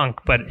bad funk,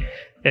 but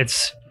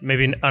it's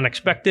maybe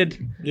unexpected.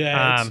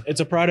 Yeah,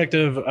 it's a product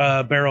of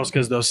barrels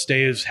because those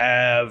staves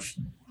have.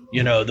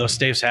 Those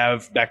staves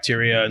have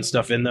bacteria and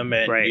stuff in them,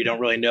 and you don't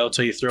really know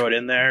till you throw it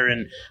in there.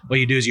 And what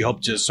you do is you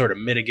hope to sort of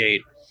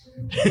mitigate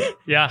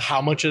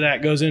how much of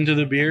that goes into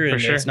the beer,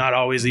 and it's not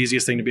always the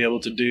easiest thing to be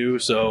able to do.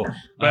 So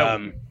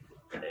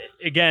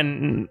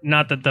again,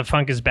 not that the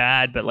funk is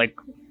bad, but like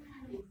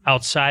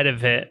outside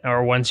of it,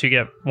 or once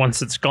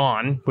it's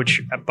gone,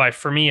 which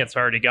for me it's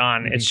already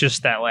gone, it's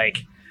just that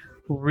like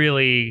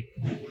really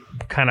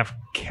kind of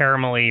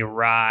caramelly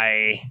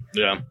rye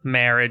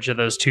marriage of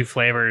those 2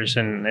 flavors,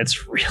 and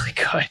it's really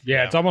good.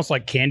 It's almost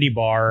like candy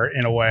bar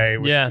in a way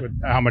with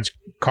how much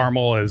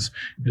caramel is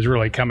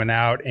really coming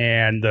out,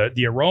 and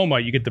the aroma,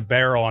 you get the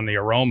barrel on the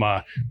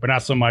aroma, but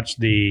not so much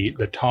the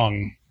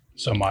tongue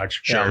so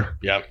much. I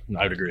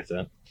would agree with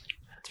that.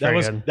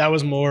 That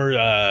was more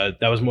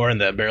in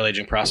the barrel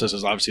aging process.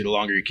 Is obviously the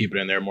longer you keep it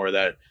in there, more of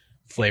that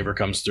flavor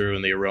comes through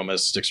and the aroma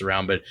sticks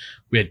around. But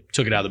we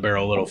took it out of the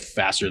barrel a little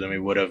faster than we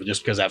would have,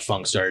 just because that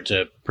funk started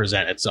to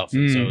present itself.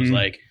 And so it was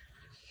like,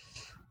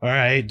 all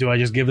right, do I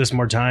just give this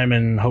more time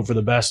and hope for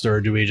the best, or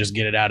do we just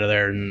get it out of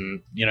there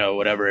and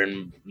whatever?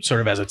 And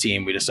sort of as a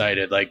team, we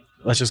decided like,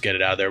 let's just get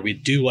it out of there. We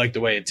do like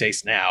the way it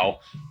tastes now.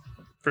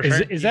 For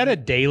sure. Is that a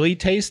daily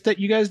taste that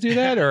you guys do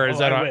that, or is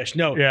that? I wish.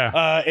 No,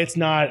 it's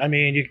not. I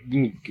mean,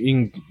 you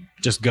can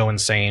just go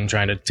insane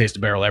trying to taste a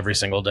barrel every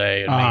single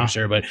day and making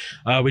sure, but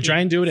we try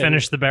and do it.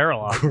 Finish the barrel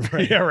off.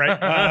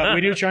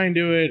 We do try and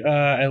do it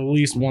at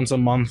least once a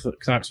month,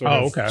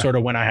 sort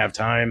of when I have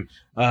time.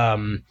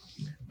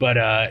 But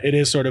it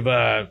is sort of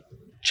a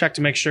check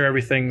to make sure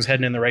everything's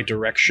heading in the right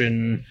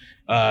direction.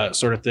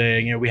 Sort of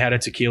thing. We had a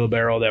tequila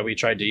barrel that we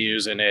tried to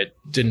use, and it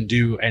didn't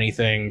do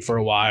anything for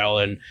a while,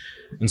 and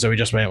so we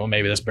just went, well,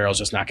 maybe this barrel's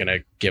just not going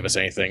to give us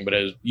anything. But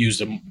it was used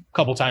a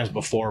couple times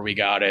before we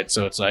got it,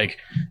 so it's like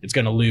it's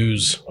going to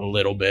lose a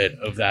little bit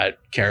of that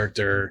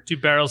character. Do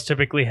barrels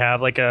typically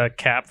have like a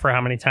cap for how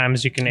many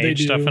times you can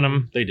age stuff in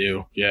them? They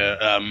do,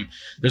 yeah.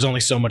 There's only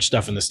so much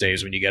stuff in the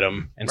staves when you get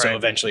them, and so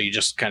eventually you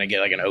just kind of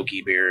get like an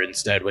oaky beer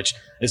instead, which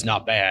is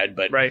not bad,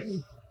 but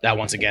that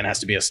once again has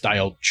to be a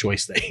style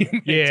choice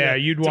thing.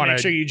 You'd want to make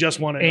sure you just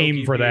want to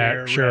aim for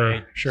that.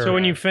 Sure. So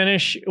when you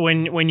finish,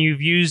 when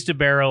you've used a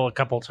barrel a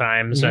couple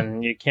times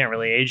and you can't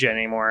really age it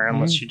anymore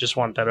unless you just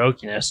want that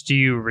oakiness, do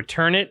you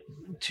return it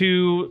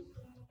to?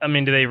 I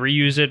mean, do they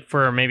reuse it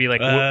for maybe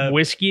like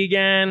whiskey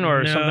again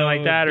or something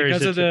like that, or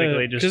is it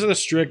typically just because of the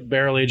strict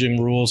barrel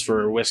aging rules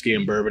for whiskey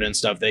and bourbon and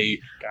stuff?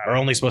 They are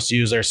only supposed to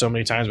use there so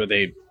many times, but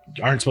they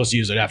aren't supposed to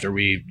use it after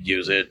we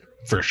use it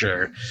for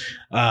sure.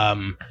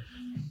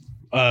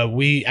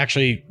 We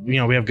actually, we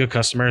have good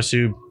customers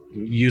who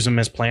use them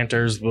as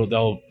planters.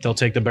 They'll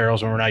take the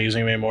barrels when we're not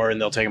using them anymore,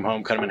 and they'll take them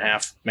home, cut them in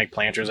half, make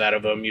planters out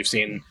of them. You've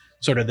seen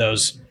sort of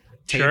those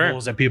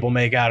tables that people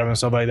make out of them and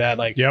stuff like that.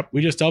 Like,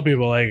 we just tell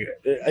people like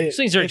these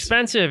things are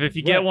expensive. If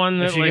you get one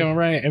that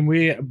and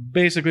we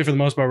basically for the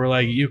most part we're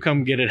like, you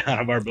come get it out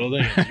of our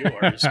building, it's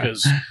yours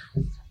because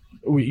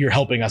you're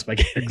helping us by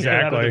getting it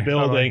out of the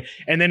building.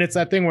 And then it's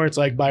that thing where it's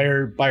like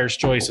buyer's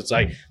choice. It's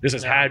like, this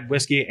has had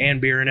whiskey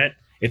and beer in it.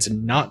 It's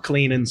not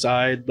clean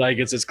inside. Like,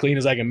 it's as clean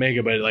as I can make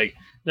it, but like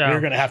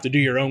you're gonna have to do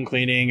your own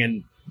cleaning,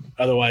 and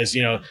Otherwise,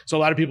 so a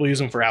lot of people use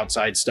them for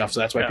outside stuff. So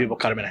that's why people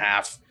cut them in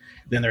half.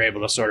 Then they're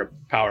able to sort of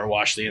power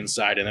wash the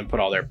inside and then put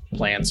all their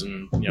plants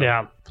and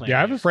plant I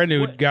have a friend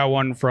who got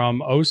one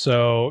from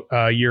Oso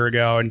a year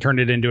ago and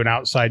turned it into an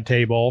outside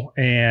table,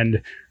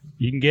 and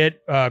you can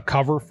get a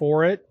cover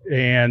for it,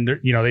 and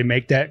they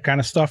make that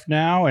kind of stuff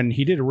now, and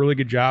he did a really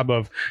good job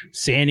of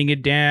sanding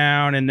it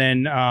down and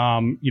then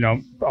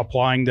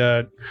applying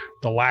the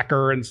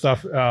lacquer and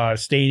stuff,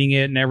 staining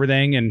it and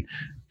everything, and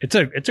it's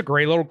a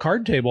great little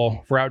card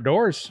table for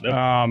outdoors.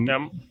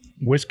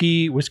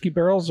 Whiskey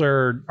barrels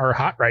are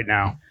hot right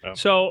now.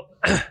 So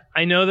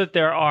I know that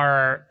there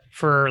are,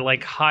 for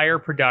like higher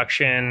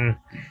production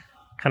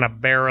kind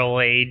of barrel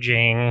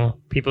aging,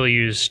 people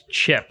use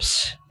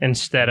chips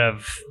instead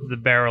of the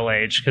barrel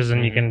age, because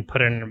then you can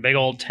put it in a big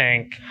old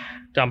tank,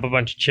 dump a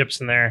bunch of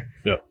chips in there.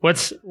 Yeah.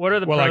 What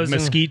are the pros? Like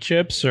mesquite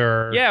chips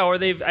or? Yeah, or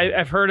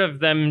I've heard of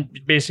them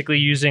basically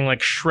using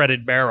like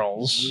shredded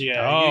barrels.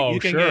 Yeah. You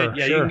can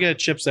you can get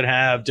chips that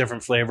have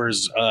different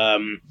flavors.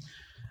 You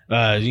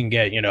can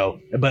get,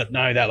 but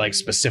not only that, like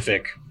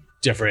specific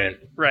different,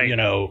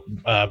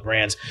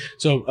 brands.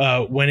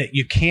 So when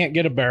you can't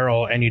get a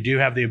barrel and you do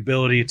have the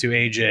ability to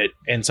age it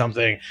in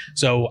something.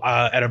 So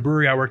at a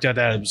brewery I worked at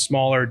that was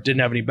smaller, didn't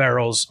have any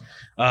barrels.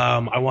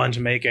 I wanted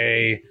to make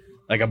a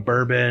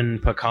bourbon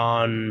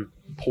pecan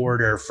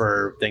porter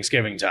for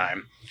Thanksgiving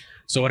time.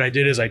 So what I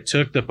did is I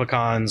took the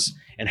pecans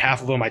and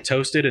half of them I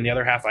toasted, and the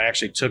other half I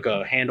actually took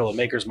a handle of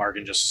Maker's Mark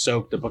and just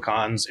soaked the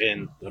pecans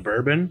in the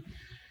bourbon.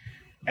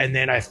 And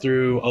then I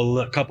threw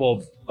a couple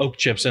of oak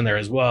chips in there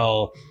as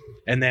well.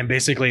 And then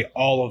basically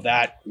all of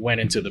that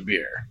went into the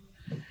beer.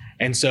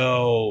 And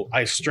so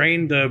I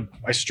strained the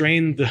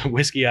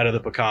whiskey out of the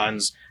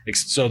pecans.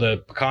 So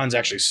the pecans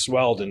actually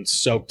swelled and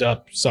soaked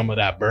up some of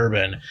that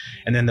bourbon.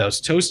 And then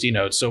those toasty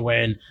notes. So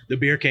when the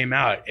beer came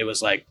out, it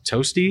was like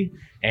toasty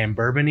and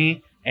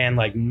bourbony and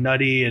like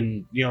nutty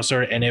and,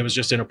 and it was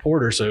just in a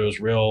porter. So it was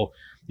real,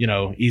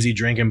 easy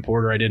drinking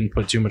porter. I didn't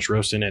put too much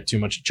roast in it, too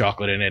much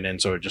chocolate in it.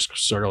 And so it just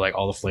sort of like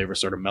all the flavors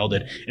sort of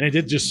melded. And it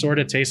did just sort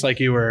of taste like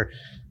you were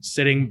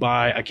sitting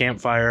by a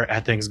campfire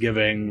at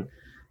Thanksgiving,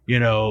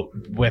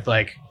 with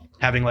like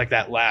having like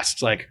that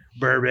last like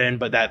bourbon,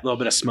 but that little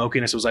bit of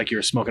smokiness was like you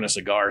were smoking a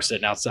cigar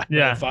sitting outside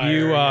the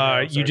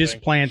fire. You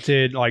just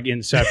planted like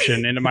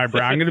Inception into my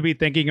brain. I'm going to be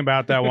thinking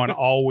about that one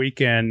all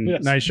weekend.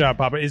 Yes. Nice shot,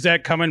 Papa. Is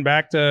that coming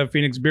back to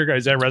Phoenix Beer Guy?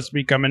 Is that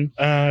recipe coming?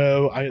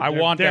 I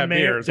want that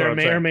beer. There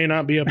may or may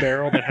not be a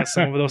barrel that has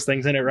some of those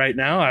things in it right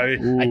now.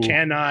 I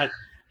cannot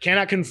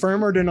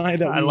confirm or deny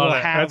that. I love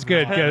it. That's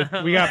good. He's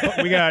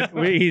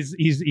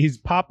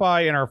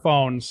Popeye in our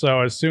phone.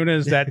 So as soon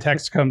as that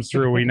text comes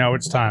through, we know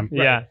it's time.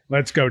 Yeah,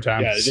 let's go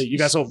time. Yeah, you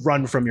guys will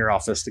run from your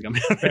office to come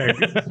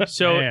in.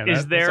 So,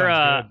 is there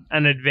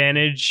an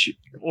advantage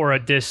or a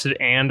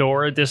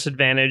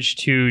disadvantage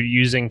to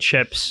using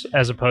chips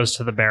as opposed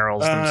to the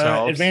barrels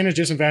themselves? Advantage,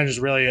 disadvantage is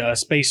really a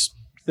space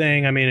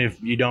thing. I mean,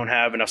 if you don't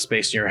have enough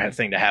space in your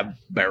thing to have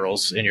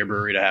barrels in your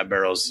brewery to have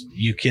barrels,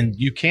 you can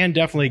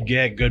definitely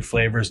get good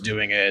flavors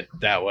doing it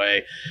that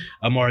way.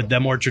 The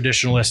more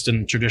traditionalist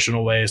and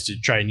traditional ways to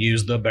try and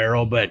use the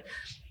barrel, but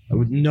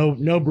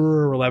no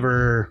brewer will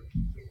ever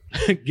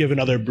give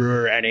another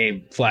brewer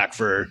any flack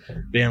for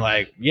being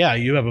like, yeah,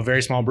 you have a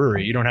very small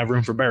brewery, you don't have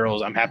room for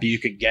barrels. I'm happy you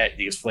could get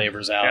these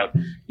flavors out.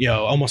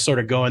 Almost sort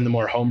of going the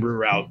more homebrew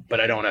route, but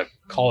I don't want to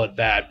call it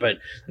that. But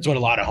that's what a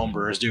lot of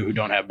homebrewers do who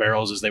don't have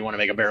barrels, is they want to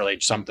make a barrel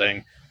aged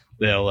something.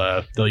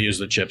 They'll use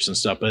the chips and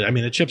stuff. But I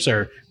mean, the chips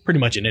are pretty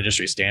much an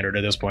industry standard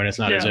at this point. It's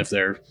not as if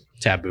they're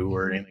taboo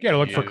or anything. You got to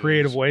look for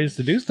creative ways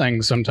to do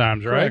things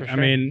sometimes, right? Sure. I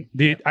mean,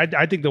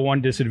 I think the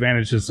one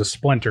disadvantage is the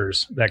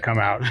splinters that come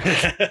out.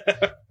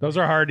 Those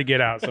are hard to get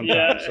out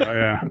sometimes.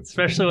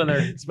 Especially when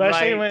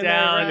they're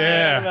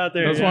down. Out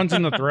there. Those ones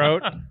in the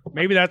throat.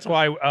 Maybe that's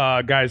why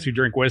guys who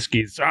drink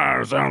whiskey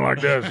sound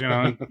like this,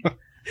 I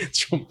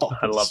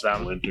love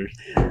that. Winters.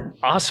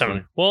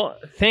 Awesome. Well,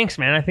 thanks,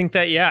 man. I think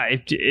that,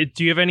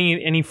 do you have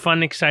any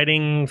fun,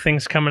 exciting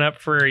things coming up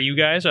for you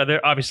guys?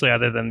 Obviously,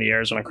 other than the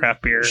Arizona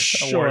Craft Beer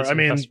Awards? I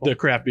mean, the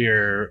Craft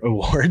Beer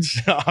Awards,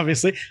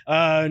 obviously.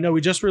 No,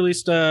 we just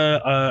released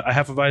a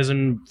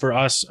Hefeweizen for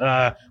us,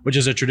 which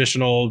is a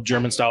traditional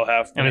German style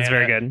hef. And it's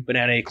very good.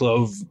 Banana,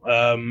 clove,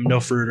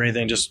 no fruit or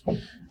anything, just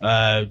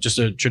a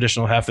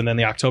traditional hef. And then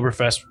the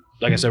Oktoberfest,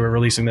 like I said, we're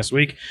releasing this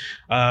week.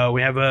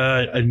 We have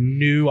a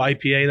new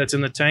IPA that's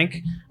in the tank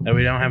that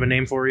we don't have a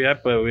name for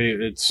yet, but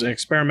it's an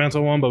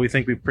experimental one, but we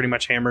think we've pretty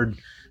much hammered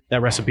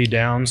that recipe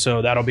down.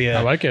 So that'll be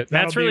I like it.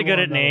 That's really good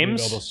at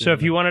names. So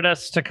if you wanted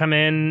us to come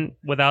in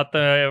without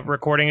the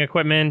recording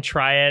equipment,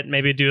 try it,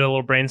 maybe do a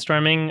little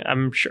brainstorming,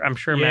 I'm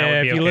sure Matt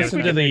would be if you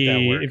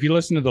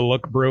listen to the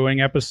Look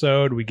Brewing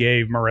episode, we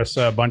gave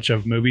Marissa a bunch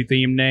of movie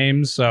themed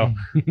names. So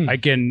I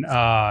can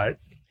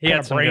He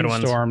had some good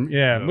ones. brainstorm.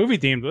 Yeah, movie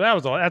themed. That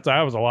was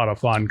a lot of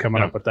fun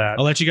coming up with that.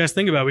 I'll let you guys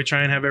think about it. We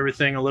try and have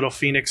everything a little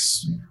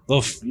Phoenix,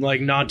 like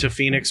nod to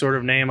Phoenix sort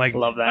of name. Like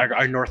Love that.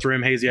 Our North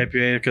Rim Hazy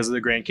IPA because of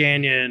the Grand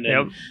Canyon,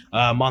 and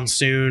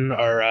Monsoon,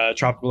 our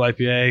tropical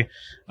IPA.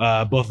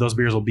 Both of those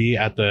beers will be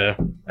at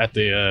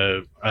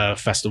the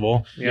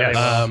festival.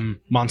 Yeah.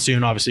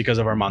 Monsoon, obviously, because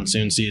of our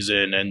monsoon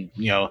season, and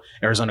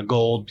Arizona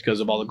Gold because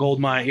of all the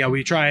gold mine. Yeah,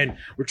 we try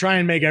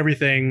and make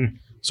everything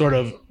sort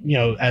of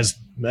as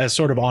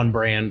sort of on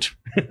brand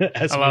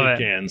as we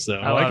can. So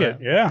I like it.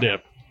 Yeah.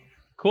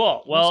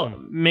 Cool. Well,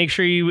 make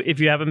sure if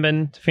you haven't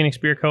been to Phoenix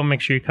Beer Co., make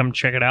sure you come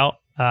check it out.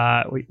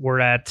 We're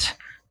at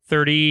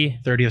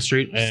 30th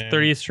Street.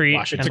 30th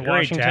Street. It's a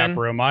great tap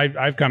room.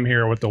 I've come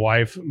here with the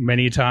wife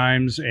many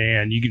times,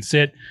 and you can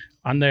sit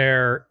on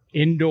their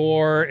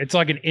indoor. It's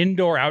like an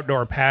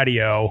indoor-outdoor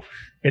patio.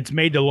 It's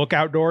made to look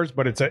outdoors,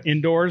 but it's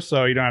indoors,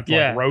 so you don't have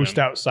to roast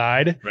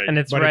outside. Right. And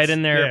it's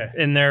in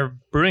their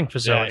brewing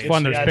facility. It's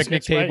fun. There's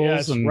picnic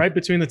tables, and right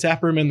between the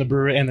tap room and the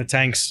brewery and the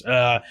tanks.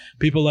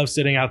 People love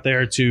sitting out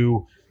there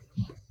to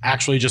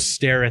actually just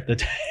stare at the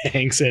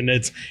tanks, and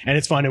it's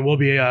fun. And we'll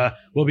be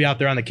out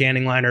there on the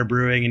canning liner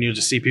brewing, and you'll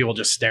just see people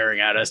just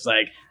staring at us,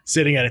 like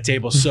sitting at a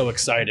table, so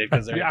excited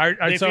because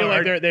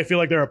they feel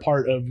like they're a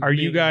part of. Are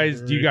you guys?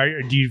 Do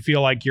you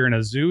feel like you're in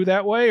a zoo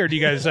that way, or do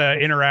you guys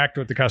interact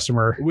with the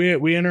customer?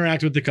 We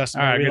interact with the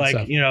customer.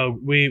 Right,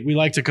 we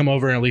like to come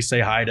over and at least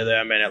say hi to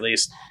them, and at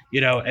least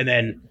and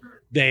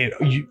then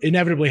you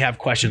inevitably have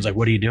questions like,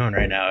 "What are you doing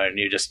right now?" And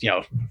you just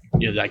you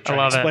like try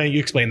to explain. You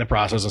explain the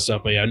process and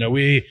stuff. But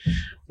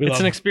it's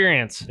an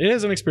experience. It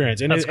is an experience,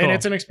 and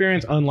it's an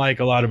experience unlike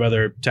a lot of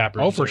other tap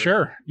rooms. Oh, for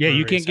sure. Yeah,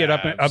 you can't get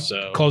up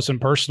close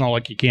and personal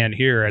like you can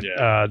here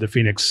at the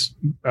Phoenix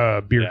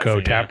Beer Co.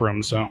 tap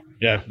room. So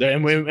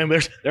and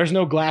there's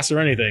no glass or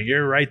anything.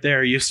 You're right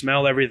there. You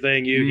smell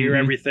everything. You hear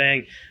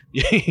everything.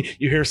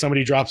 You hear if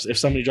somebody drops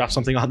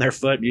something on their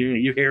foot,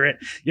 you hear it.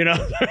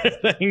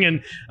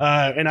 And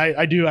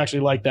I do actually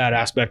like that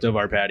aspect of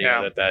our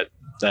patio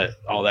that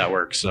all that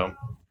works. So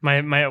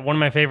my one of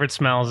my favorite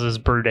smells is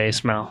brew day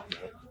smell.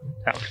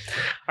 Oh.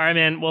 All right,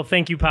 man. Well,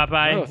 thank you,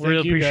 Popeye.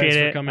 Really appreciate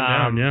it. For coming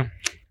down.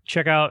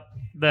 Check out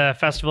the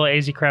festival at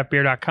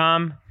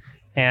azcraftbeer.com,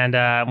 and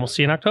we'll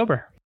see you in October.